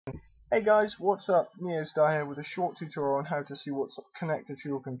Hey guys, what's up? NeoStar here with a short tutorial on how to see what's connected to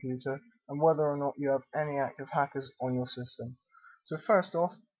your computer and whether or not you have any active hackers on your system. So first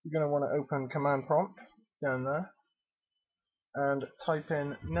off, you're going to want to open command prompt down there and type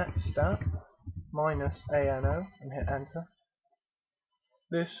in netstat -ano and hit enter.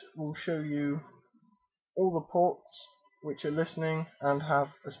 This will show you all the ports which are listening and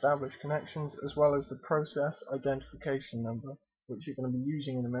have established connections, as well as the process identification number, which you're going to be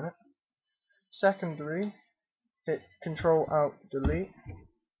using in a minute. Secondary, hit Control Alt Delete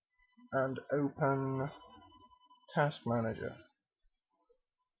and open Task Manager.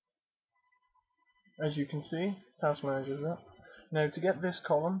 As you can see, Task Manager is up. Now to get this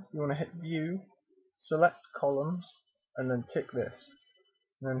column, you want to hit View, select Columns, and then tick this,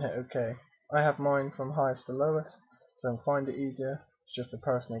 and then hit OK. I have mine from highest to lowest, so to find it easier, it's just a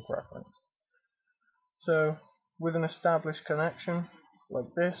personal preference. So with an established connection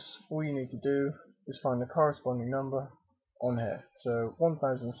like this, all you need to do is find the corresponding number on here, so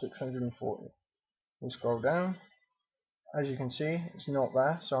 1640. We'll scroll down. As you can see, it's not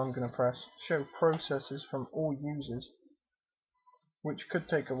there, so I'm going to press show processes from all users, which could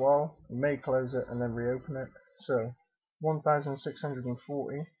take a while. You may close it and then reopen it. So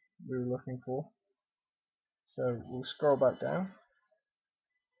 1640 we were looking for, so we'll scroll back down.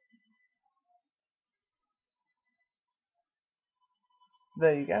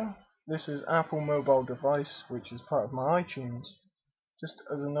 There you go. This is Apple mobile device, which is part of my iTunes. Just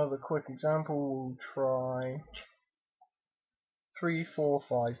as another quick example, we'll try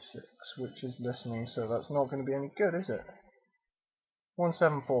 3456, which is listening, so that's not going to be any good, is it?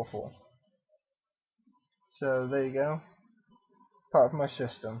 1744. So there you go. Part of my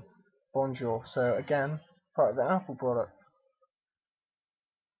system. Bonjour. So again, part of the Apple product.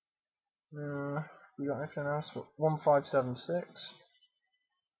 We got anything else? 1576.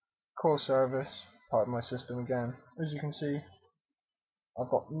 Core service. Part of my system again. As you can see,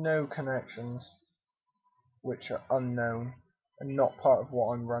 I've got no connections which are unknown and not part of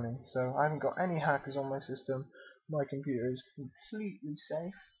what I'm running. So I haven't got any hackers on my system. My computer is completely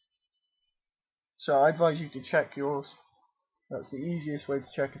safe. So I advise you to check yours. That's the easiest way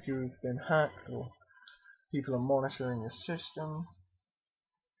to check if you've been hacked or people are monitoring your system.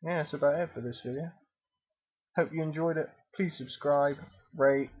 Yeah, that's about it for this video. Hope you enjoyed it. Please subscribe,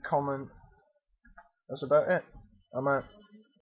 rate, comment. That's about it. I'm out.